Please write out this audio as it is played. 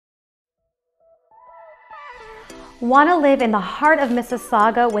Want to live in the heart of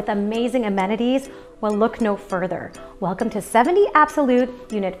Mississauga with amazing amenities? Well, look no further. Welcome to 70 Absolute,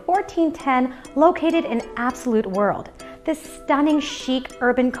 Unit 1410, located in Absolute World. This stunning, chic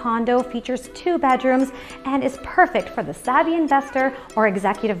urban condo features 2 bedrooms and is perfect for the savvy investor or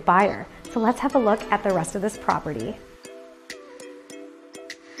executive buyer. So let's have a look at the rest of this property.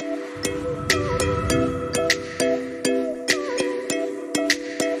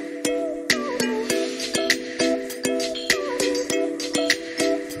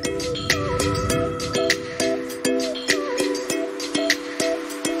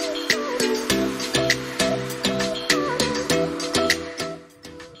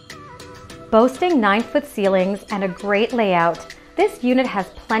 Boasting 9-foot ceilings and a great layout, this unit has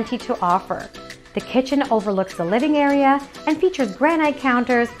plenty to offer. The kitchen overlooks the living area and features granite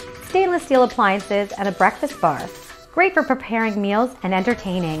counters, stainless steel appliances, and a breakfast bar. Great for preparing meals and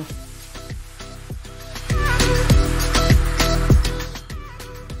entertaining.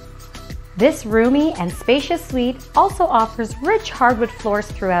 This roomy and spacious suite also offers rich hardwood floors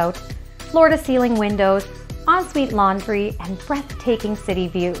throughout, floor-to-ceiling windows, ensuite laundry, and breathtaking city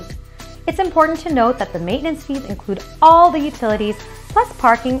views. It's important to note that the maintenance fees include all the utilities, plus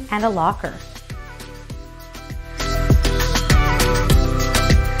parking and a locker.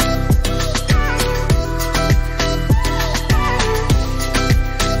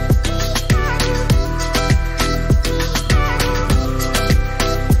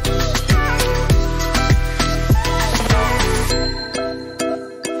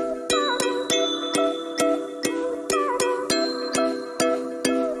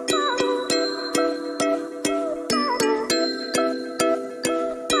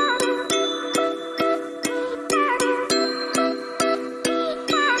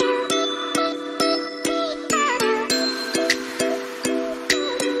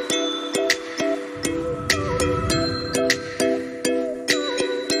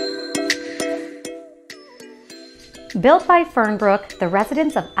 Built by Fernbrook, the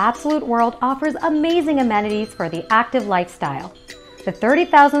residents of Absolute World offers amazing amenities for the active lifestyle. The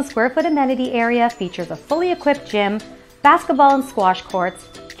 30,000 square foot amenity area features a fully equipped gym, basketball and squash courts,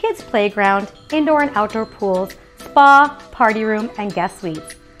 kids playground, indoor and outdoor pools, spa, party room, and guest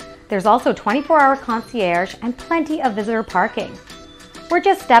suites. There's also 24-hour concierge and plenty of visitor parking. We're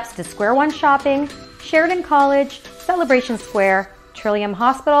just steps to SQ1 Shopping, Sheridan College, Celebration Square, Trillium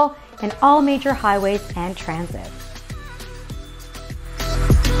Hospital, and all major highways and transit.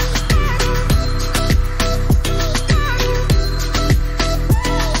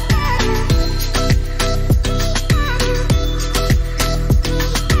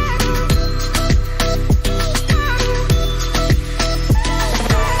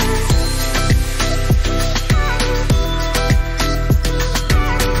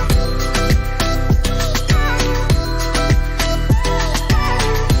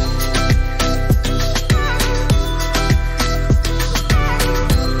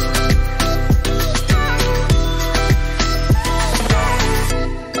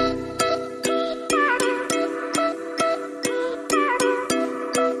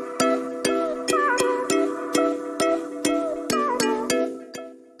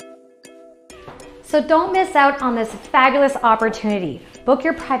 So don't miss out on this fabulous opportunity. Book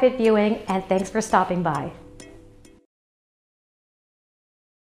your private viewing, and thanks for stopping by.